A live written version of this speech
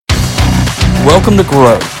Welcome to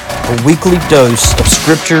Grow, a weekly dose of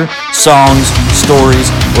scripture, songs, stories,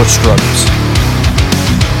 or struggles.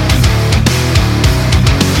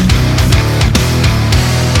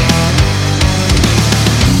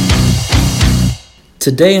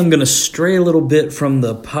 Today I'm going to stray a little bit from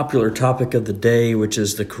the popular topic of the day, which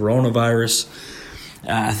is the coronavirus.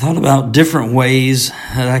 I thought about different ways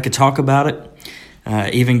that I could talk about it.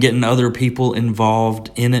 Even getting other people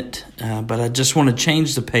involved in it. But I just want to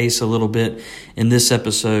change the pace a little bit in this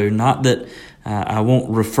episode. Not that I won't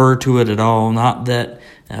refer to it at all. Not that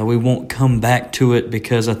we won't come back to it,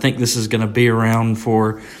 because I think this is going to be around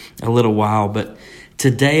for a little while. But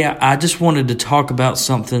today I just wanted to talk about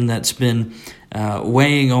something that's been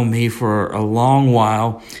weighing on me for a long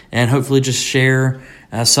while, and hopefully just share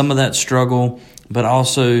some of that struggle, but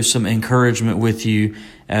also some encouragement with you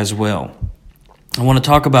as well. I want to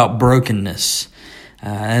talk about brokenness,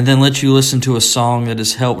 and then let you listen to a song that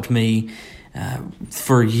has helped me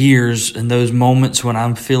for years in those moments when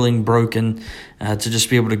I'm feeling broken, to just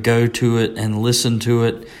be able to go to it and listen to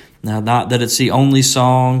it. Now, not that it's the only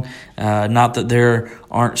song, not that there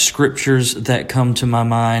aren't scriptures that come to my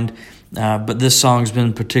mind, but this song's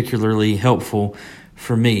been particularly helpful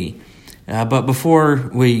for me. But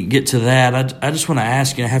before we get to that, I just want to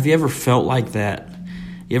ask you, have you ever felt like that?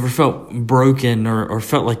 You ever felt broken or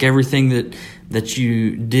felt like everything that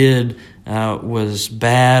you did was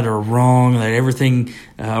bad or wrong, that everything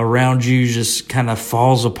around you just kind of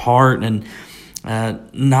falls apart? And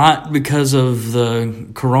not because of the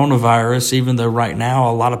coronavirus, even though right now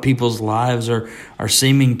a lot of people's lives are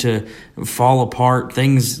seeming to fall apart.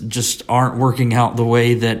 Things just aren't working out the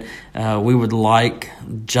way that we would like.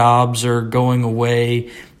 Jobs are going away,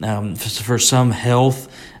 for some health,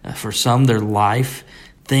 for some their life.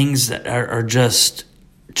 Things that are just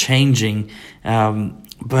changing.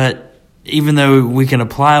 But even though we can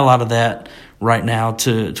apply a lot of that right now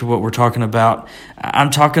to what we're talking about, I'm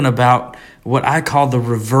talking about what I call the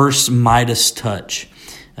reverse Midas touch.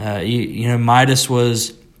 You know, Midas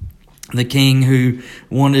was the king who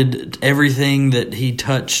wanted everything that he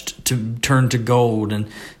touched to turn to gold. And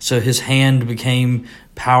so his hand became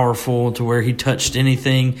powerful to where he touched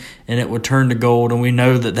anything and it would turn to gold. And we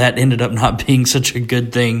know that ended up not being such a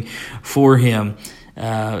good thing for him.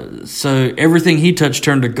 So everything he touched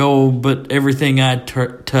turned to gold, but everything I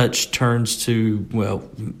touch turns to, well,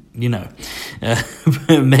 you know,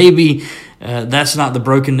 maybe that's not the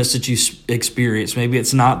brokenness that you experience. Maybe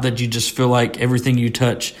it's not that you just feel like everything you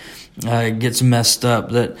touch gets messed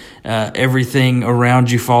up, that everything around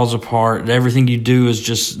you falls apart, that everything you do is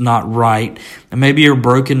just not right. And maybe your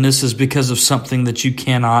brokenness is because of something that you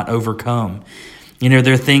cannot overcome. You know,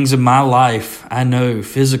 there are things in my life, I know,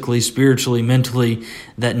 physically, spiritually, mentally,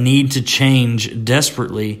 that need to change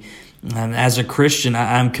desperately. And as a Christian,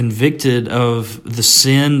 I'm convicted of the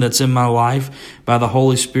sin that's in my life by the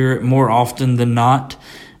Holy Spirit more often than not,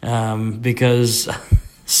 because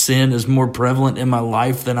sin is more prevalent in my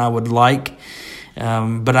life than I would like.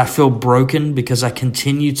 But I feel broken because I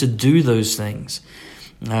continue to do those things.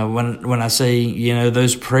 When I say, you know,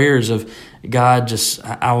 those prayers of, God,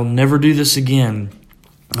 I will never do this again,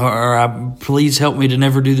 or please help me to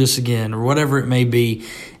never do this again, or whatever it may be,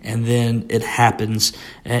 and then it happens,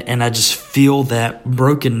 and I just feel that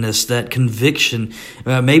brokenness, that conviction.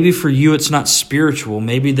 Maybe for you it's not spiritual.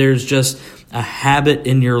 Maybe there's just a habit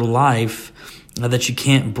in your life that you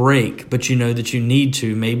can't break, but you know that you need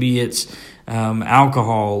to. Maybe it's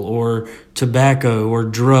alcohol or tobacco or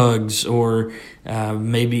drugs, or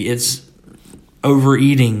maybe it's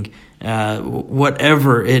overeating.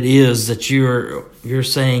 Whatever it is that you're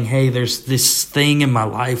saying, hey, there's this thing in my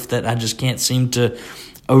life that I just can't seem to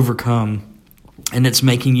overcome, and it's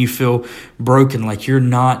making you feel broken, like you're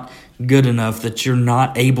not good enough, that you're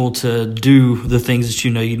not able to do the things that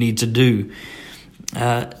you know you need to do.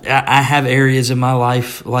 I have areas in my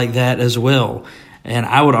life like that as well. And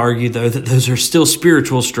I would argue, though, that those are still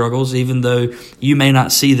spiritual struggles, even though you may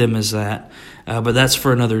not see them as that. But that's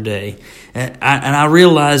for another day. And I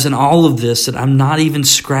realize in all of this that I'm not even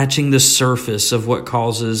scratching the surface of what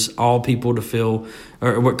causes all that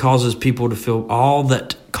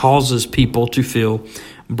causes people to feel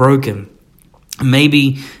broken.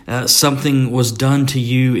 Maybe something was done to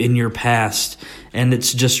you in your past, and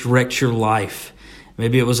it's just wrecked your life.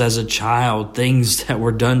 Maybe it was as a child, things that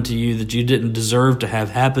were done to you that you didn't deserve to have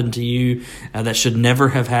happened to you, that should never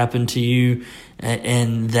have happened to you,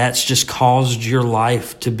 and that's just caused your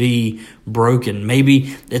life to be broken.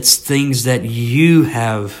 Maybe it's things that you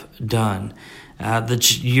have done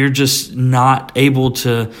that you're just not able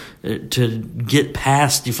to get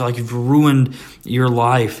past. You feel like you've ruined your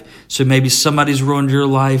life. So maybe somebody's ruined your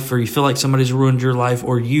life, or you feel like somebody's ruined your life,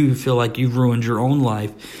 or you feel like you've ruined your own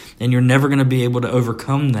life, and you're never going to be able to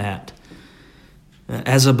overcome that.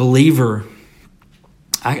 As a believer,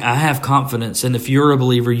 I have confidence, and if you're a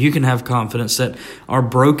believer, you can have confidence that our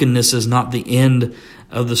brokenness is not the end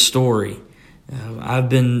of the story. I've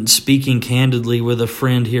been speaking candidly with a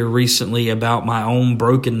friend here recently about my own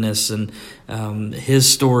brokenness and his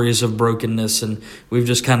stories of brokenness, and we've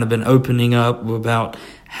just kind of been opening up about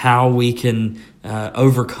how we can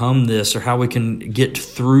overcome this, or how we can get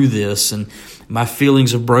through this, and my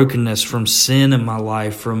feelings of brokenness from sin in my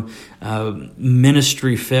life, from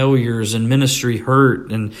ministry failures and ministry hurt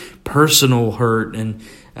and personal hurt and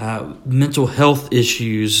mental health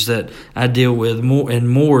issues that I deal with,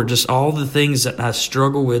 more, just all the things that I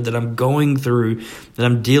struggle with, that I'm going through, that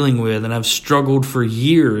I'm dealing with, and I've struggled for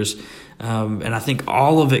years. And I think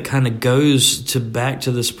all of it kind of goes back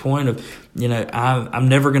to this point of, I'm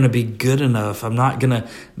never going to be good enough. I'm not going to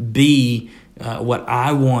be what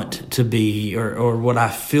I want to be, or what I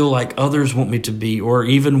feel like others want me to be, or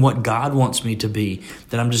even what God wants me to be,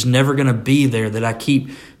 that I'm just never going to be there, that I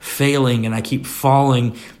keep failing and I keep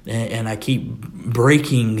falling and I keep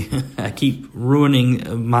breaking, I keep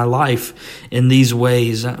ruining my life in these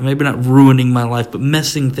ways. Maybe not ruining my life, but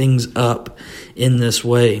messing things up in this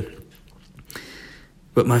way.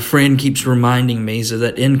 But my friend keeps reminding me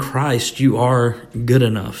that in Christ you are good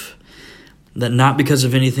enough. That not because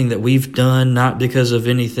of anything that we've done, not because of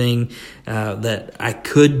anything that I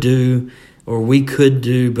could do or we could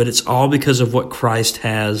do, but it's all because of what Christ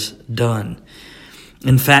has done.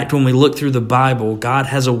 In fact, when we look through the Bible, God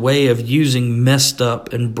has a way of using messed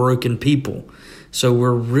up and broken people. So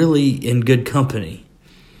we're really in good company.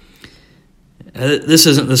 This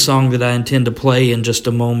isn't the song that I intend to play in just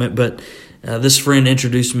a moment, but this friend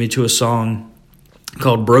introduced me to a song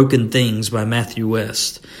called Broken Things by Matthew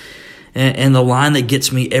West. And the line that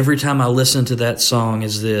gets me every time I listen to that song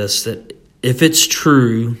is this, that if it's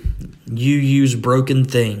true, you use broken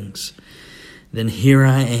things, then here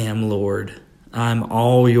I am, Lord, I'm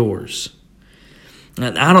all yours.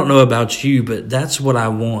 And I don't know about you, but that's what I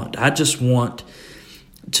want. I just want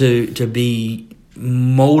to be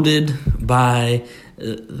molded by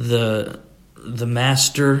the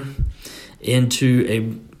master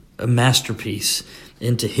into a masterpiece,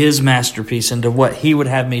 into his masterpiece, into what he would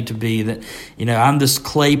have me to be. That, I'm this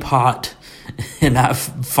clay pot and I've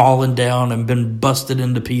fallen down and been busted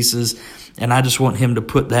into pieces, and I just want him to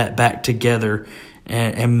put that back together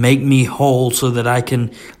and make me whole so that I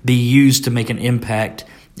can be used to make an impact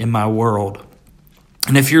in my world.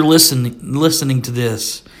 And if you're listening to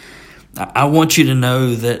this, I want you to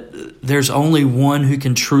know that there's only one who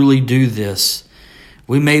can truly do this.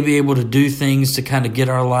 We may be able to do things to kind of get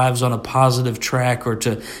our lives on a positive track, or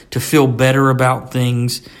to feel better about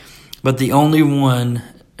things, but the only one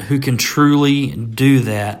who can truly do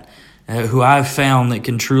that, who I've found that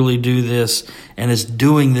can truly do this and is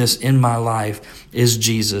doing this in my life, is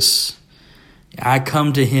Jesus. I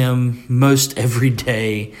come to him most every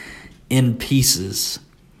day in pieces,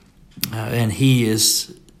 and he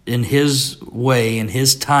is, in his way, in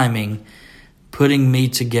his timing, putting me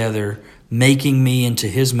together, making me into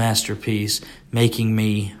his masterpiece, making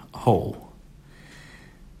me whole.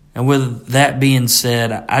 And with that being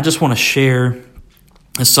said, I just want to share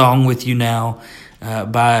a song with you now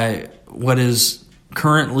by what is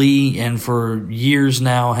currently and for years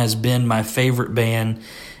now has been my favorite band,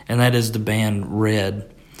 and that is the band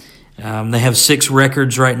Red. They have 6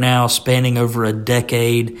 records right now spanning over a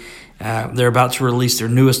decade. They're about to release their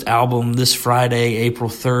newest album this Friday, April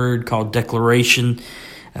 3rd, called Declaration.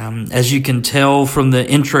 As you can tell from the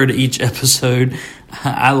intro to each episode,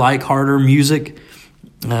 I like harder music,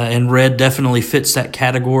 and Red definitely fits that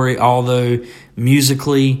category, although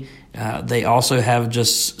musically they also have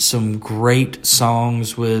just some great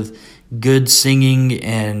songs with good singing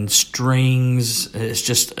and strings. It's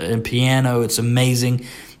just a piano. It's amazing.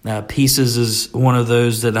 Pieces is one of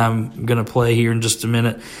those that I'm going to play here in just a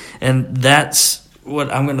minute. And that's what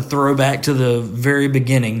I'm going to throw back to the very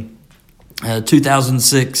beginning.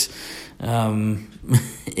 2006,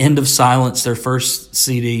 End of Silence, their first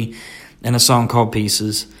CD, and a song called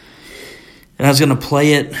Pieces. And I was going to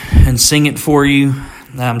play it and sing it for you.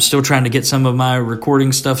 I'm still trying to get some of my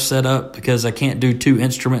recording stuff set up because I can't do 2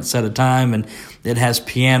 instruments at a time, and it has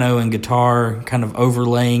piano and guitar kind of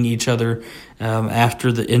overlaying each other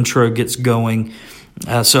after the intro gets going.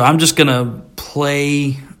 So I'm just going to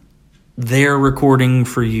play their recording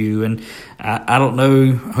for you. And I don't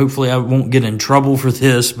know, hopefully I won't get in trouble for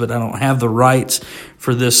this, but I don't have the rights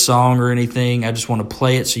for this song or anything. I just want to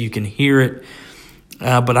play it so you can hear it.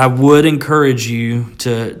 But I would encourage you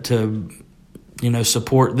to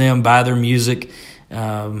support them, buy their music,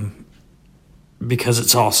 because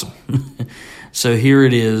it's awesome. So here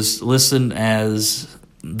it is. Listen as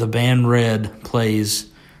the band Red plays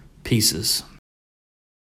Pieces.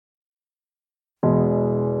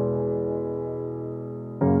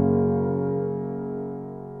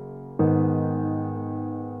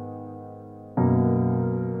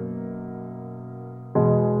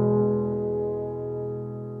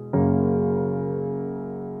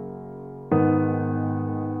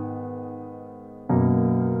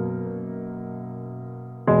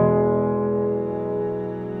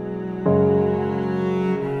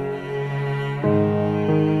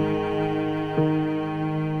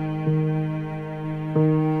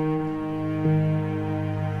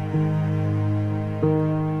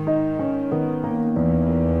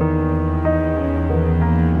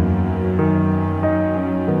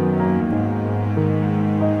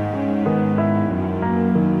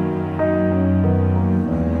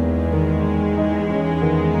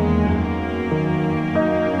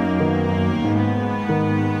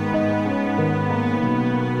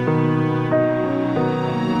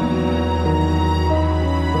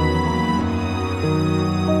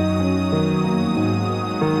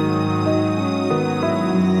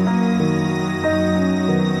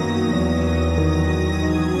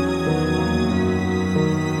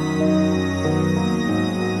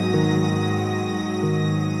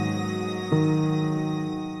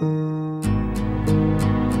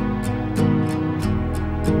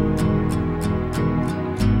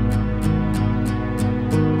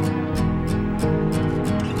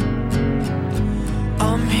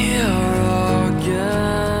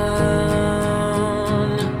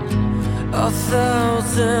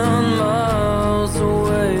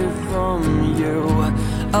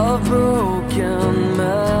 Broken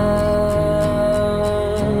mess,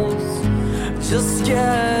 just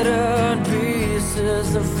scattered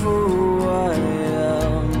pieces of who I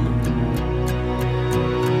am.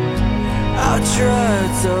 I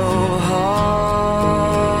tried so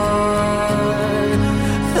hard,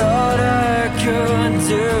 thought I could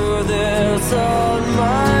do this on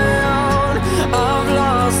my own. I've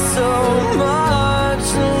lost so much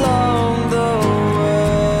along the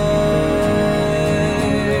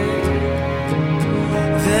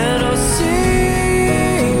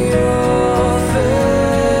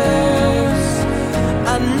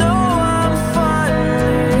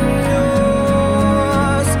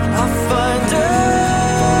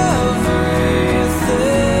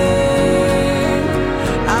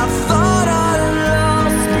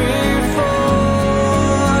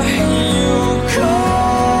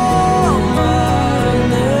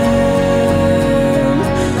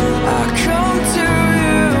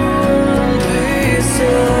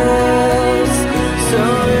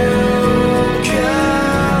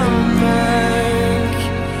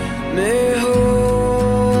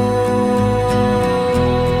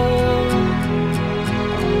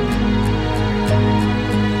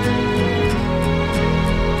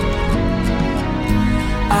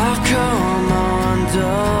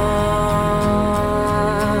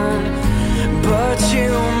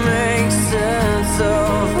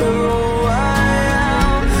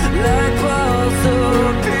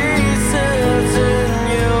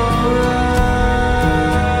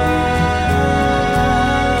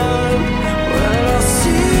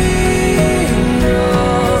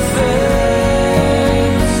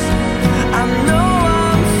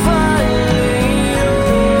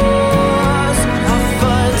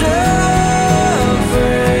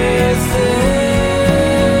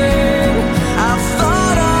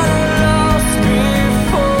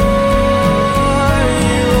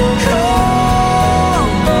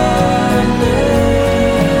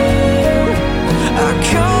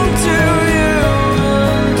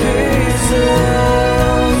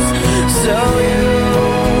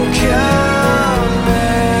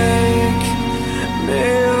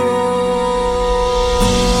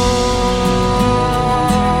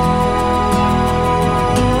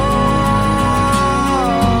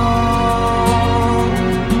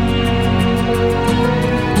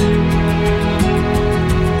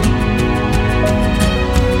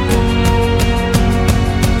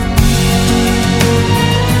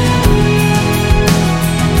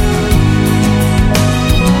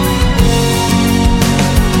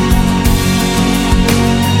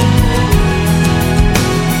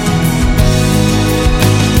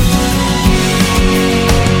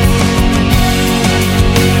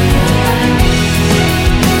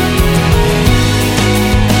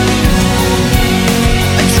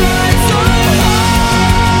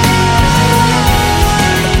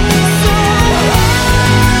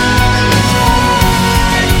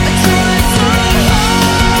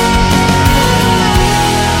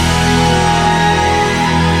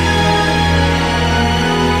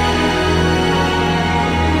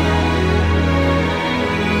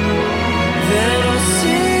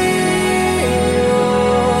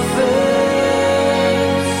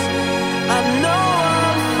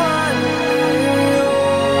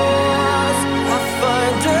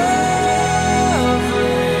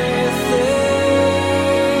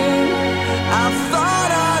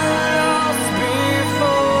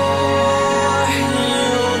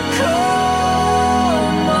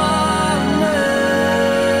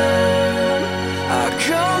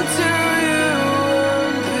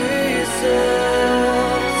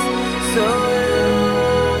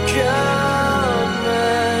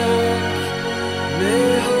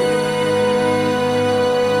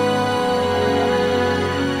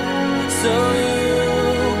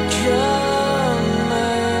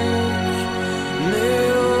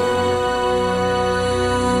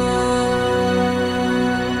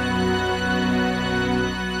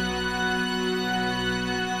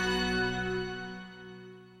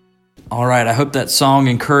All right, I hope that song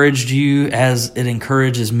encouraged you as it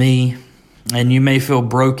encourages me. And you may feel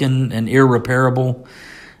broken and irreparable,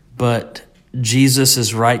 but Jesus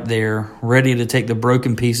is right there, ready to take the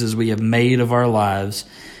broken pieces we have made of our lives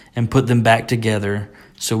and put them back together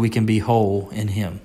so we can be whole in Him.